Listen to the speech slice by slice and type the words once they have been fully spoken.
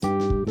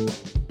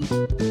Det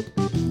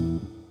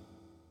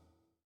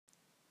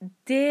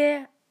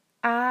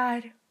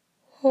er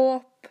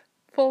håp,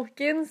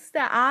 folkens.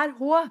 Det er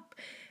håp.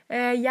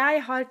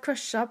 Jeg har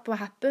crushet på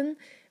Happen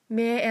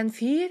med en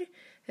fyr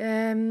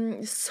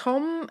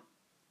som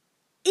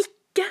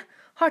ikke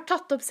har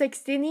tatt opp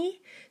 69,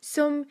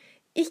 som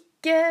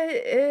ikke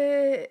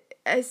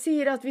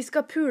sier at vi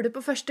skal pule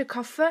på første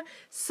kaffe,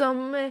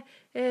 som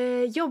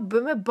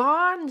jobber med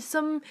barn,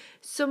 som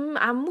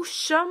er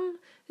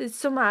morsom,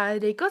 som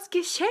er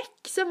ganske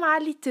kjekk, som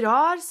er litt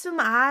rar, som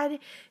er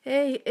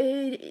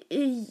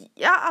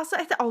ja, altså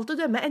etter alt å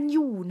dømme en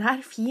jordnær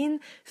fin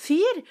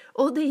fyr,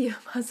 og det gjør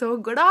meg så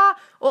glad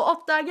å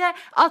oppdage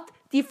at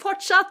de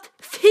fortsatt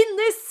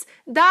finnes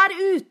der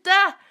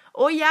ute,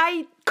 og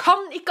jeg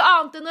kan ikke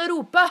annet enn å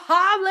rope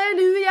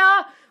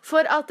halleluja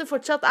for at det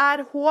fortsatt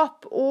er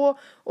håp og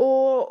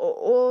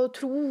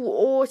tro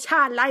og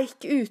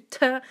kjærleik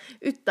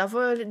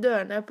utenfor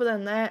dørene på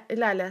denne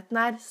leiligheten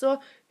her, så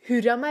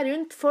hurra meg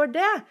rundt for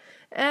det.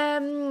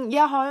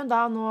 Jeg har jo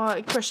da nå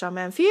crushet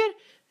med en fyr.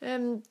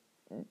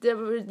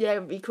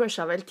 Vi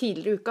crushet vel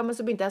tidligere i uka, men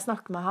så begynte jeg å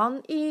snakke med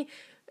han i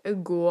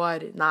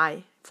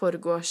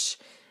forgårs.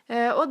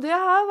 Og det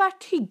har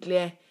vært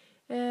hyggelig.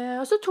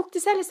 Og så tok de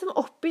seg liksom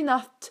opp i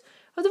natt.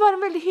 Og det var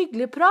en veldig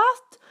hyggelig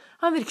prat.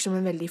 Han virker som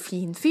en veldig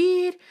fin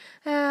fyr.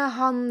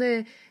 Han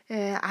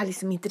er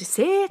liksom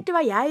interessert i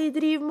hva jeg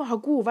driver med,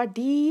 har gode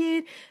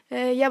verdier.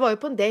 Jeg var jo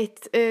på en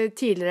date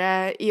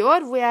tidligere i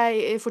år, hvor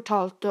jeg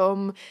fortalte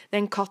om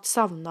den Katt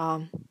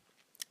savna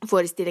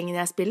forestillingen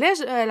jeg spiller,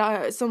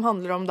 som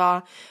handler om da,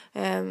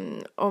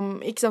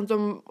 ikke sant,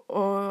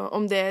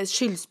 om det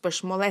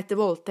skyldspørsmålet etter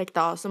voldtekt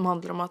da, som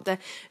handler om at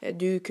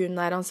du kun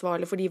er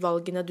ansvarlig for de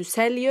valgene du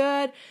selv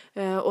gjør,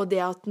 og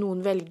det at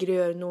noen velger å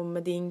gjøre noe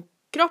med din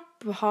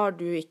kropp, har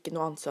du ikke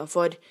noe ansvar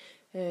for,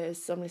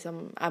 som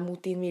liksom er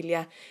mot din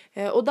vilje.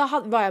 Og da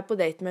var jeg på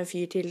date med en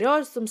fyr tidligere i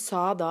år, som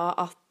sa da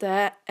at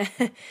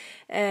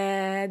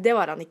det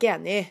var han ikke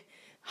enig i.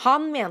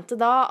 Han mente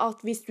da at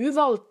hvis du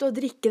valgte å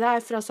drikke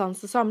deg fra sans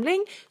og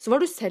samling, så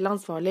var du selv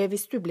ansvarlig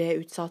hvis du ble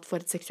utsatt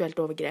for et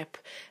seksuelt overgrep.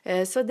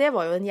 Så det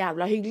var jo en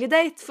jævla hyggelig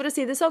date, for å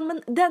si det sånn.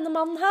 Men denne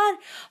mannen her,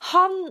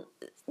 han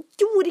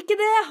gjorde ikke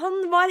det.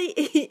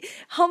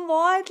 Han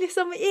var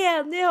liksom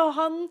enig, og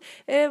han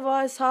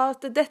sa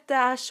at dette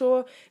er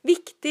så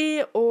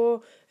viktig,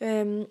 og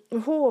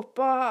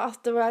håpa at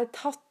det var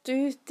tatt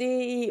ut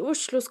i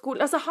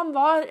Oslo-skolen. Altså, han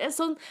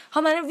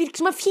virker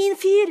som en fin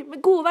fyr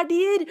med gode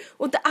verdier,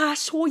 og det er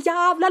så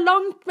jævla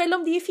langt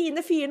mellom de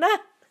fine fyrene.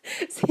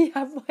 Så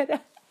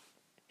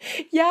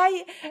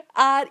jeg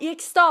er i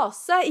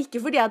ekstase,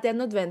 ikke fordi at jeg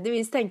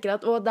nødvendigvis tenker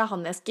at det er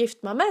han jeg skal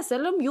gifte meg med,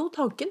 selv om jo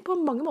tanken på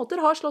mange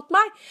måter har slått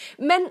meg,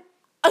 men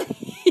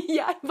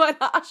jeg bare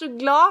er så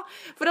glad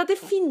for at det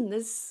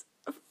finnes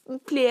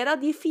flere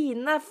av de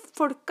fine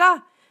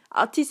folka.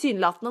 Ja,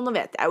 tilsynelatende, nå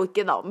vet jeg jo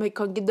ikke da, men vi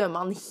kan ikke dømme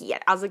han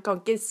helt, altså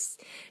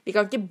vi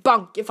kan ikke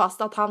banke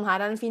fast at han her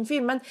er en fin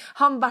fyr, men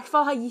han i hvert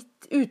fall har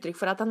gitt uttrykk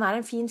for at han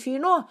er en fin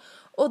fyr nå,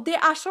 og det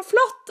er så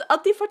flott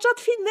at de fortsatt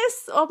finnes,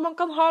 og at man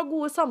kan ha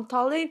gode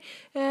samtaler,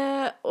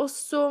 og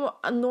så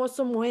nå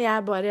så må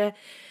jeg bare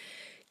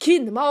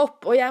kvinne meg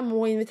opp, og jeg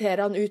må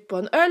invitere han ut på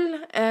en øl,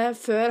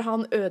 før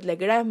han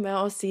ødelegger det med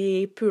å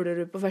si puler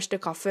du på første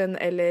kaffen,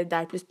 eller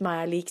der plutselig meg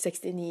er lik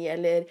 69,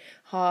 eller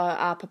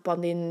er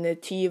pappaen din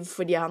tyv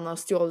fordi han har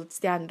stjålet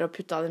stjerner og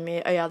puttet dem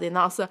i øya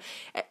dine, altså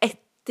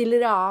et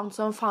eller annet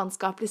sånn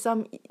faenskap,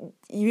 liksom.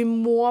 Vi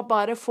må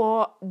bare få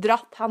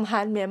dratt han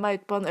her med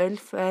meg ut på en øl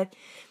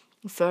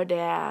før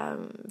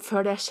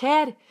det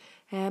skjer.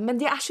 Men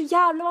det er så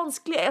jævla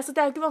vanskelig, altså det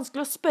er jo ikke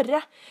vanskelig å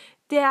spørre,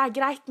 det er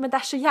greit, men det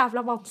er så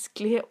jævla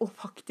vanskelig å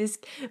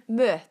faktisk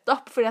møte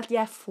opp, fordi at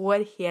jeg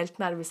får helt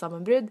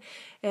nervesammenbrudd.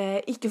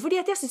 Ikke fordi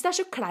at jeg synes det er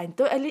så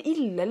kleint, eller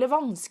ille, eller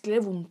vanskelig,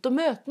 eller vondt å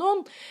møte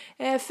noen.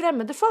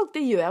 Fremmede folk,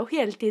 det gjør jeg jo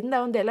hele tiden, det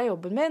er jo en del av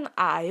jobben min,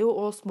 er jo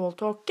å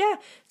smalltalke,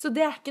 så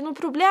det er ikke noe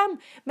problem.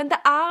 Men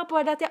det er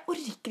bare det at jeg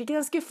orker ikke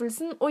den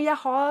skuffelsen, og jeg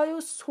har jo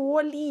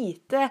så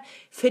lite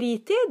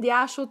fritid, jeg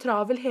er så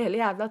travel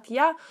hele jævla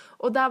tida,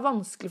 og det er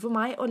vanskelig for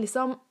meg å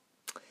liksom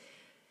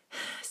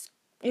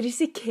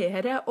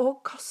risikere å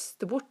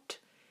kaste bort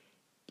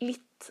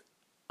litt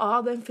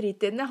av den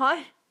fritiden jeg har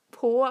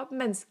på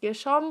mennesker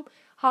som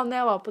han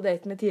jeg var på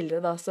date med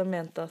tidligere da, som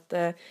mente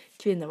at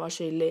kvinner var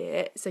skyld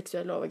i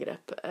seksuelle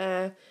overgrep.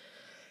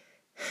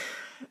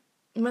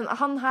 Men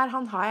han har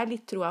jeg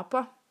litt troa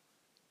på.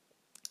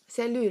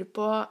 Så jeg lurer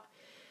på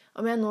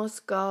om jeg nå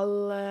skal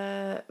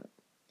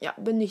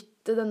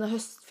benytte denne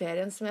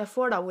høstferien som jeg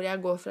får da, hvor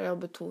jeg går fra å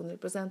jobbe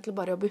 200% til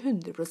bare å jobbe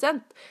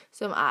 100%,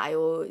 som er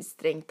jo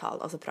strengt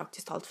talt, altså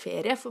praktisk talt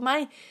ferie for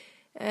meg.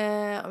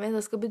 Om jeg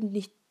da skal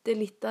benytte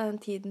litt av den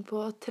tiden på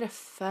å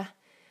treffe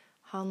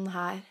han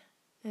her.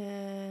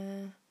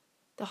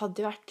 Det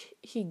hadde jo vært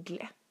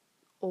hyggelig,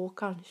 og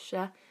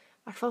kanskje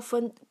i hvert fall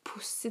få en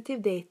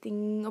positiv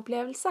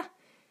datingopplevelse.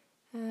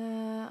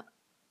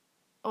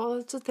 Og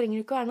så trenger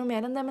det ikke å være noe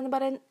mer enn det, men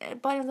bare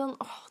en sånn,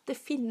 det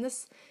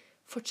finnes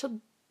fortsatt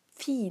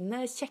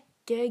fine,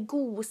 kjekke,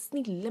 gode,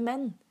 snille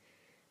menn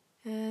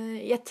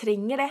Jeg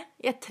trenger det.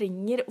 Jeg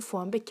trenger å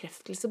få en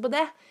bekreftelse på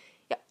det.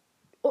 Jeg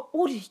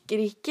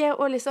orker ikke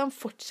å liksom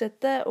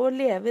fortsette å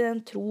leve i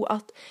den tro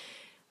at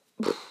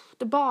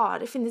det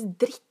bare finnes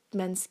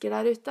drittmennesker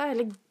der ute,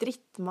 eller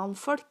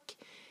drittmannfolk.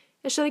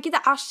 Jeg skjønner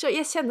ikke,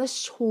 jeg kjenner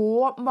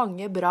så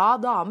mange bra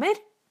damer.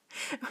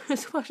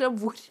 Så bare sånn,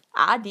 hvor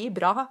de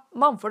bra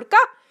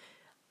mannfolka?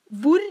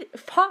 Hvor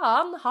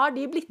faen har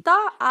de blitt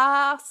av?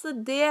 Altså,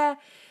 det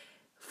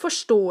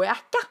forstår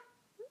jeg ikke.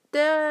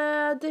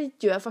 Det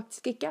gjør jeg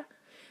faktisk ikke.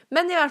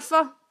 Men i hvert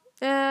fall,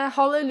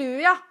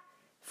 halleluja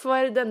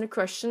for denne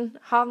crushen.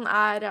 Han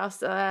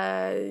altså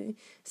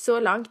så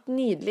langt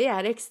nydelig. Jeg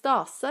i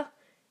ekstase.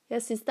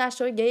 Jeg synes det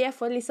så gøy. Jeg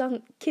får litt sånn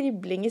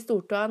kribling i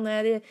stortåa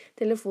når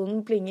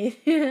telefonen plinger,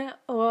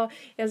 og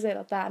jeg ser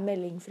at det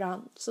melding fra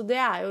han. Så det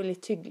jo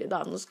litt hyggelig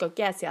da. Nå skal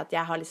ikke jeg si at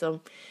jeg har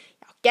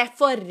ikke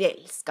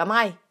forelsket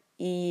meg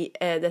i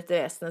dette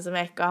vesenet som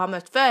jeg ikke har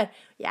møtt før.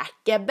 Jeg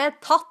ikke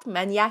betatt,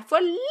 men jeg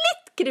får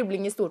litt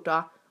kribling i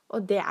stortåa.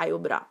 Og det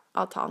jo bra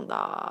at han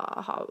da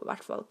har i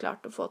hvert fall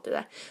klart å få til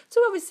det.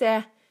 Så må vi se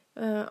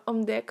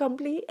om det kan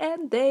bli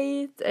en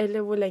date,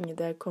 eller hvor lenge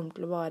det kommer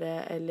til å vare,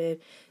 eller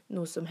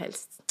noe som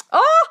helst.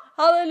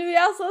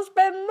 Halleluja, så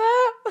spennende!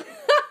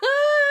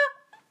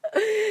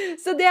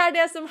 Så det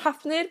det som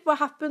happener på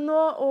Happen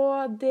nå,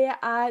 og det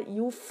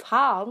jo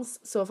faens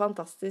så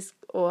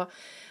fantastisk å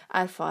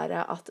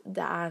erfare at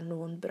det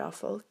noen bra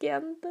folk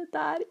igjen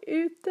der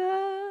ute.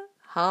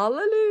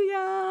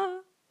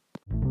 Halleluja!